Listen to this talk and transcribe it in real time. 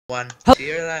One to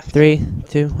your left. 3,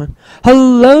 2, 1.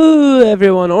 Hello,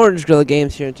 everyone. Orange Gorilla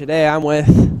Games here, and today I'm with.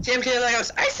 TMK Legos.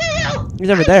 I see you! He's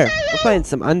over I there. see We're you! playing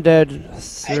some undead And you got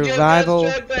survival.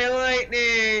 struck by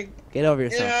lightning! Get over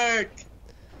It yourself. hurt!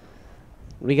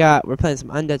 We're playing some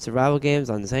undead survival games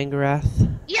on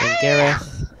Zangareth, Yeah!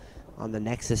 on the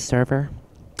Nexus server.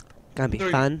 Gonna be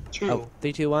 3, fun. 2, Oh,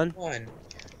 3, 2, 1. 1.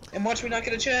 And watch me not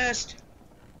get a chest.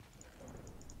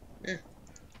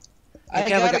 I Okay,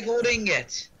 got a gold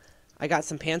ingot. I got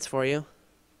some pants for you.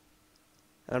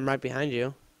 And I'm right behind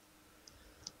you.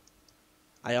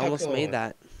 I almost cool. made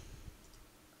that.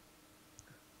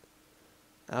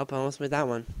 I almost made that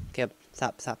one. Kip,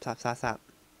 stop.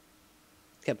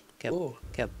 Kip. Ooh.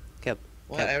 Kip.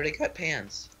 Well, I already got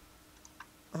pants.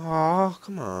 Oh,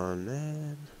 come on,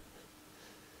 man.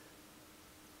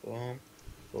 Boom.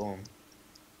 Boom.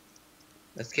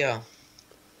 Let's go.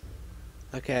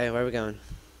 Okay, where are we going?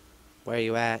 Where are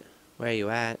you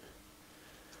at?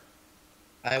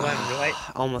 I went right.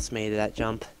 Almost made that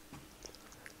jump.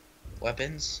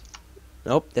 Weapons.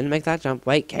 Nope, didn't make that jump.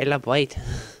 Wait, Caleb, wait.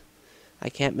 I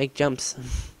can't make jumps.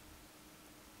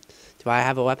 Do I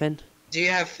have a weapon? Do you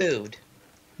have food?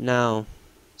 No.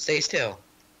 Stay still.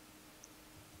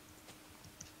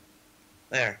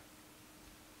 There.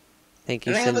 Thank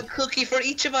you, And I have a cookie for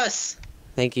each of us.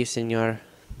 Thank you, senor.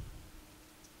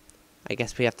 I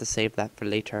guess we have to save that for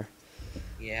later.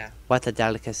 Yeah. What a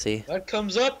delicacy. What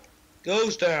comes up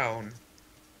goes down.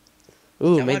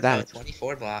 Ooh, Come made on, that.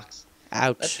 24 blocks.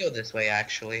 Ouch. Let's go this way,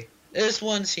 actually. This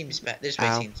one seems this way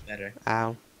Ow. seems better.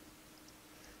 Ow.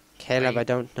 Caleb, Right. I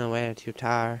don't know where to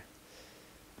tar.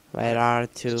 Where are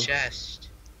The to? chest.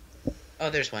 Oh,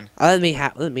 there's one. Let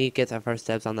me get the first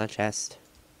steps on that chest.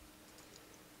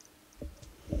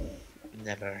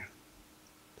 Never.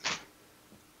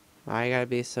 Why you gotta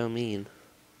be so mean?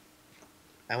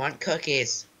 I want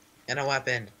cookies and a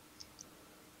weapon.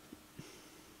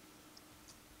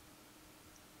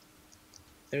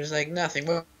 There's like nothing.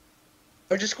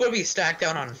 We're just going to be stacked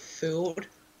down on food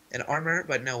and armor,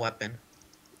 but no weapon.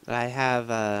 I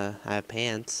have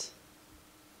pants.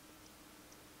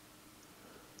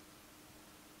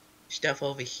 Stuff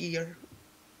over here.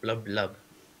 Blub blub.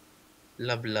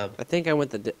 Blub blub. I think I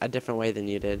went a different way than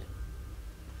you did.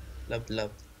 Blub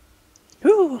blub.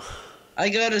 Whew. I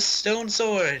got a stone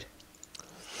sword.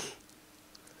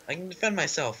 I can defend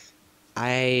myself.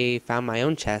 I found my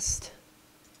own chest.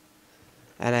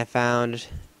 And I found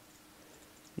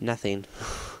nothing.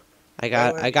 I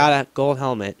got a gold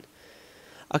helmet.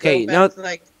 Okay, Go no. back to,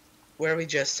 like where we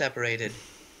just separated.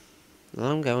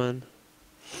 I'm going.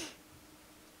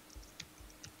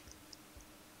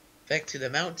 Back to the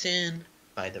mountain,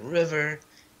 by the river,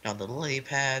 on the lily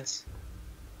pads.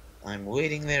 I'm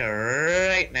waiting there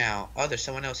right now. Oh, there's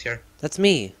someone else here. That's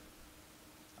me.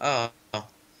 Oh.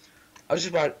 I was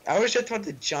just about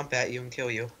to jump at you and kill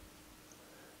you.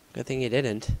 Good thing you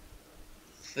didn't.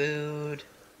 Food.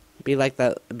 Be like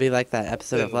that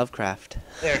episode of Food. Lovecraft.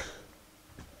 There.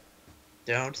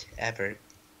 Don't ever.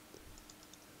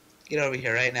 Get over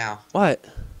here right now. What?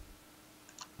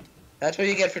 That's what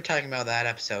you get for talking about that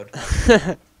episode.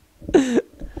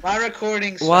 My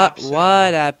recording What stops.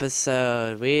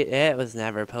 episode? It was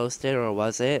never posted, or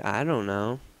was it? I don't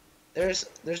know. There's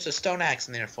a stone axe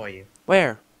in there for you.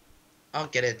 Where? I'll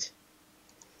get it.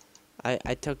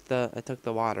 I took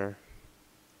the water.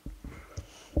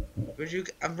 Where'd you?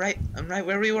 I'm right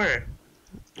where we were.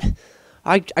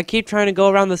 I keep trying to go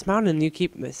around this mountain, and you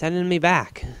keep sending me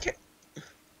back. Okay.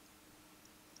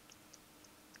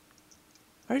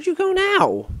 Where'd you go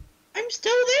now? I'm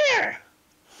still there.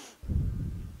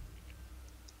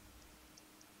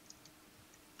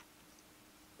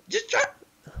 Just drop.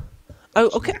 Oh,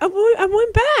 okay. I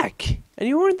went back, and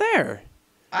you weren't there.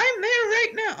 I'm there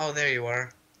right now. Oh, there you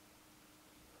are.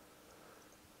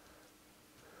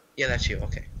 Yeah, that's you.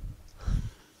 Okay.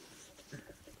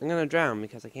 I'm gonna drown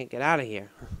because I can't get out of here.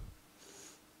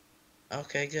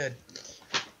 Okay, good.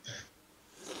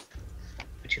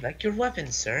 Would you like your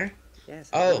weapon, sir? Yes.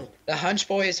 Oh, the Hunch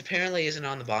Boys apparently isn't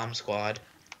on the bomb squad.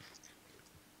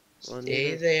 Well, Stay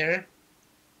neither- there.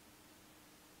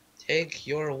 Take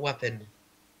your weapon.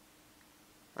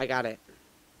 I got it.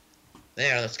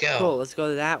 There, let's go. Cool. Let's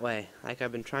go that way, like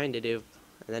I've been trying to do,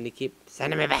 and then you keep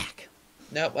sending me back.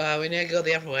 Nope, we need to go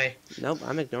the other way. Nope,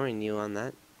 I'm ignoring you on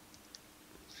that.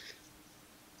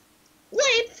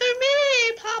 Wait for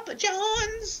me, Papa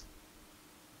John's!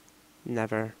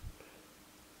 Never.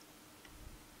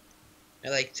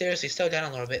 You're like, seriously, slow down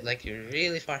a little bit, like you're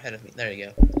really far ahead of me. There you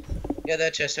go. Yeah,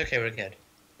 that chest, okay, we're good.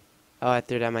 Oh, I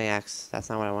threw down my axe. That's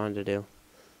not what I wanted to do.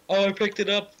 Oh, I picked it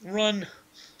up. Run.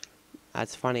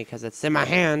 That's funny because it's in my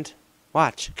hand.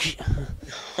 Watch.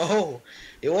 Oh,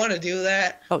 you want to do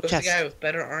that? Oh, Who's the guy chest. with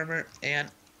better armor? And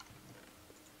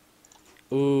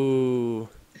Ooh.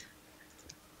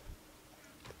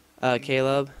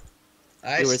 Caleb,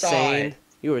 I you were saw it. saying.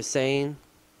 You were saying.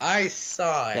 I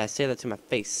saw Yeah, it. say that to my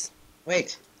face.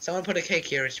 Wait, someone put a cake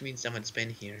here, which means someone's been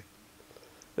here.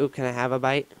 Ooh, can I have a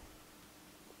bite?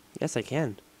 Yes, I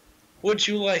can. Would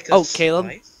you like a Oh, Caleb.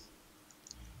 slice?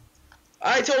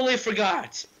 I totally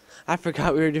forgot. I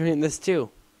forgot we were doing this too.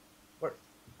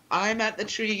 I'm at the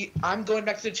tree. I'm going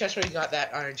back to the chest where you got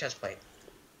that iron chest plate.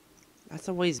 That's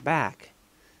a ways back.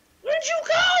 Where'd you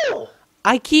go?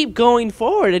 I keep going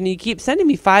forward and you keep sending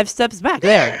me 5 steps back.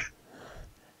 There.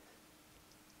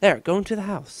 There, go into the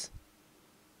house.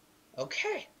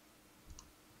 Okay.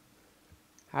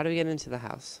 How do we get into the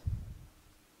house?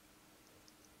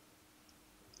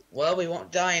 Well, we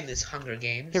won't die in this Hunger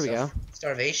Games. Here we of go.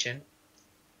 Starvation.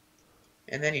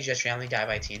 And then you just randomly die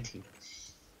by TNT.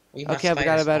 We must Okay, I've fight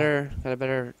got us a all.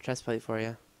 better chest plate for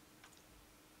you.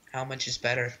 How much is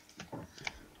better?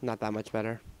 Not that much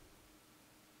better.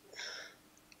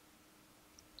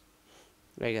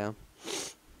 There you go.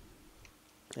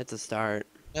 It's a start.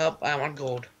 Nope, I want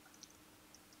gold.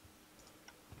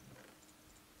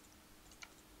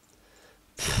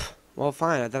 Well,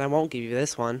 fine. Then I won't give you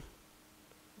this one.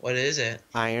 What is it?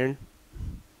 Iron.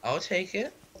 I'll take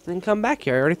it. Then come back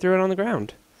here. I already threw it on the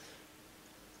ground.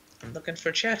 I'm looking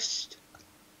for chest.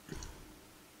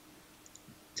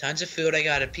 Tons of food. I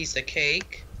got a piece of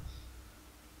cake.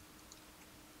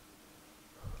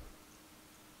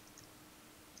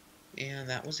 And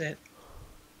that was it.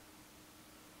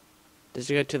 Did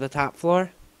you go to the top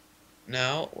floor?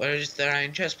 No, where's the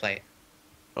iron chest plate?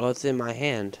 Well, it's in my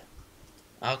hand.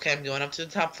 Okay, I'm going up to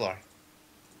the top floor.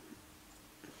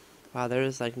 Wow, there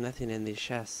is like nothing in these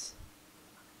chests.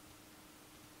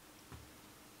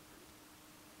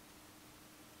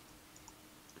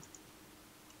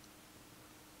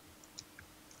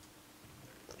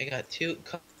 I got 2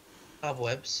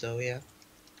 cobwebs, so yeah.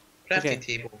 Crafting Okay.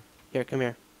 table. Here, come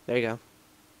here. There you go.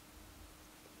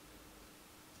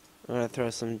 I'm gonna throw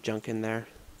some junk in there.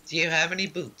 Do you have any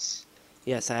boots?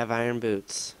 Yes, I have iron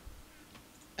boots.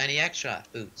 Any extra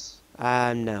boots?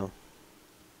 No.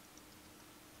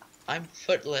 I'm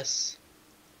footless.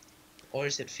 Or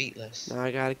is it feetless? Now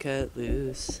I gotta cut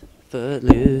loose, foot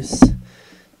loose.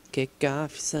 Kick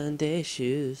off your Sunday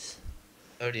shoes.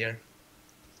 Oh dear.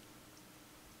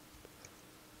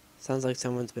 Sounds like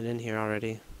someone's been in here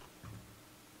already.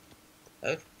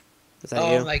 Oh, Is that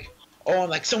I'm you?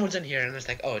 like someone's in here, and it's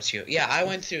like, oh, it's you. Yeah, I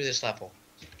went through this level.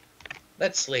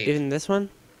 Let's sleep. Even this one?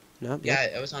 Nope. Yeah,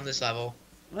 it was on this level.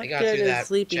 What I got good through is that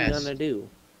sleeping chest. gonna do?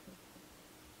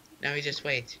 Now we just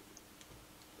wait.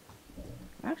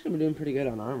 I've actually been doing pretty good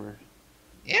on armor.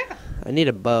 Yeah. I need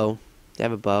a bow. Do you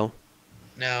have a bow?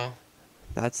 No.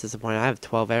 That's disappointing. I have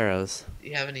 12 arrows. Do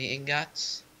you have any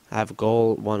ingots? I have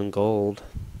gold, 1 gold.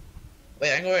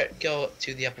 Wait, I'm going to go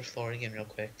to the upper floor again real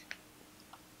quick.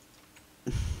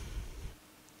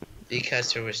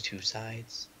 Because there was 2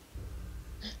 sides.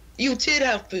 You did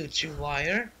have boots, you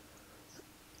liar.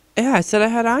 Yeah, I said I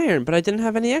had iron, but I didn't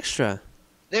have any extra.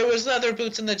 There was leather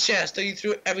boots in the chest, so you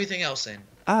threw everything else in.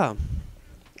 Oh.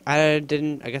 I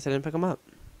guess I didn't pick them up.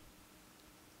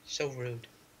 So rude.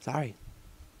 Sorry.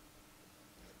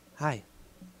 Hi.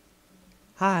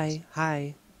 Hi.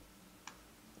 Hi.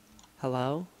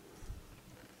 Hello?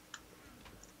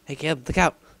 Hey, Caleb, look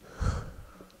out.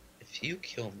 If you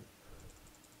kill me.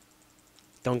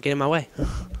 Don't get in my way.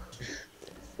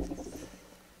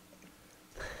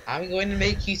 I'm going to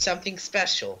make you something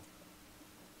special.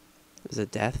 Is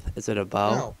it death? Is it a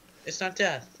bow? No, it's not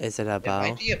death. Is it a It bow?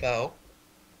 might be a bow.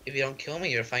 If you don't kill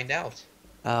me, you'll find out.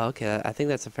 Oh, okay. I think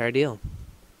that's a fair deal.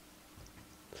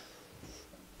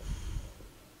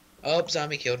 Oh,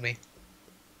 zombie killed me.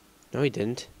 No, he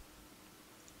didn't.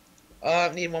 Oh,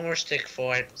 I need 1 more stick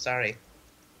for it. Sorry.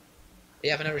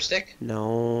 You have another stick?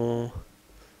 No.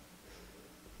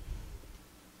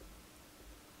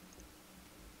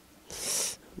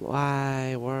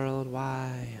 Why, world,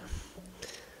 why?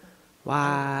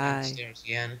 Why? Downstairs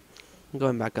again. I'm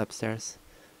going back upstairs.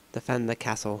 Defend the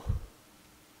castle.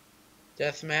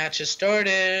 Deathmatch has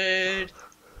started.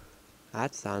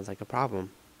 That sounds like a problem.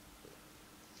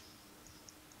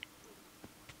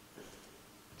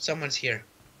 Someone's here.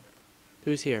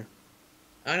 Who's here?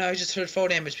 Oh no, I just heard fall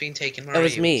damage being taken. Where That are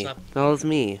was you? me. What's up? That was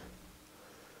me.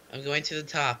 I'm going to the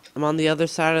top. I'm on the other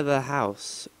side of the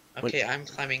house. Okay, I'm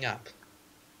climbing up.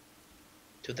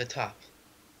 To the top.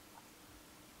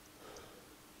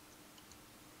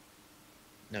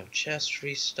 No chest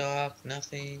restock,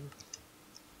 nothing.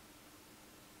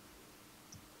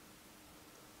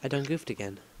 I done goofed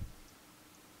again.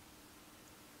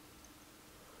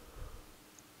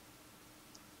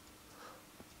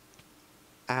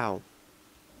 Ow.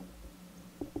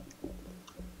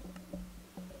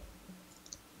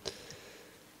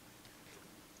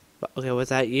 Okay, was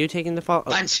that you taking the fall?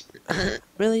 Oh, Lunch!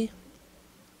 really?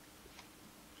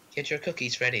 Get your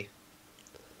cookies ready.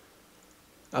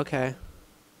 Okay.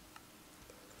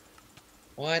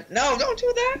 What? No, don't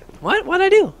do that! What? What'd I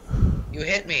do? You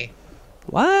hit me.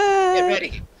 What? Get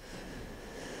ready.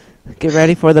 Get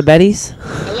ready for the Bettys.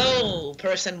 Hello,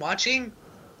 person watching.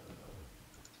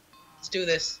 Let's do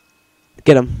this.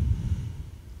 Get him.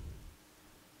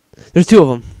 There's two of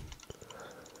them.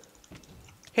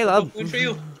 Hey, love. Good for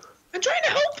you. I'm trying to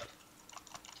help.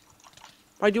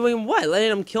 Are you doing what? Letting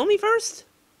them kill me first?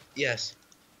 Yes.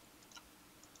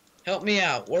 Help me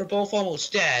out. We're both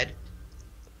almost dead.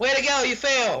 Way to go, you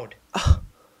failed.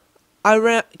 I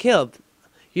ran. Caleb,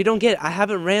 you don't get it. I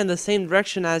haven't ran the same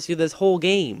direction as you this whole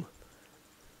game.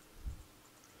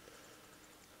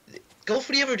 Go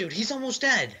for the other dude. He's almost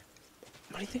dead.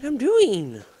 What do you think I'm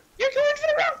doing? You're going for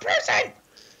the wrong person.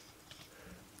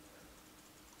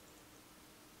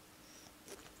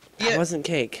 That wasn't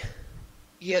cake.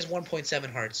 He has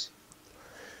 1.7 hearts.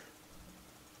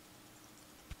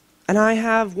 And I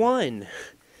have one.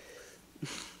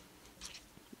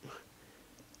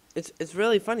 It's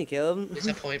really funny, Caleb.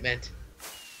 Disappointment.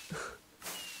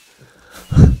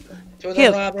 To the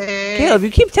Caleb, lobby. Caleb,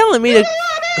 you keep telling me to.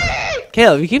 Lobby!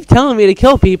 Caleb, you keep telling me to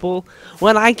kill people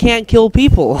when I can't kill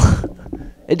people.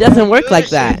 It doesn't work You like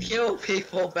should that. Kill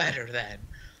people better then.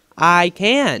 I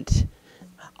can't.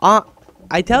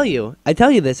 I tell you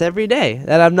this every day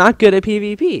that I'm not good at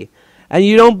PvP, and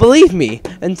you don't believe me.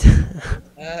 And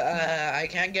I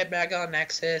can't get back on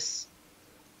Nexus.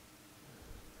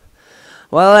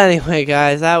 well, anyway,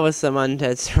 guys, that was some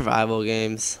Undead Survival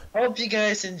Games. Hope you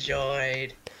guys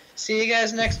enjoyed. See you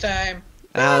guys next time.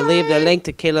 And I'll leave the Bye. link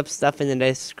to Caleb's stuff in the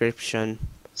description.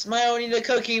 Smile Need a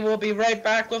Cookie will be right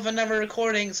back with another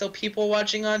recording, so people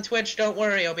watching on Twitch, don't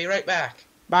worry, I'll be right back.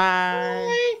 Bye.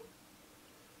 Bye.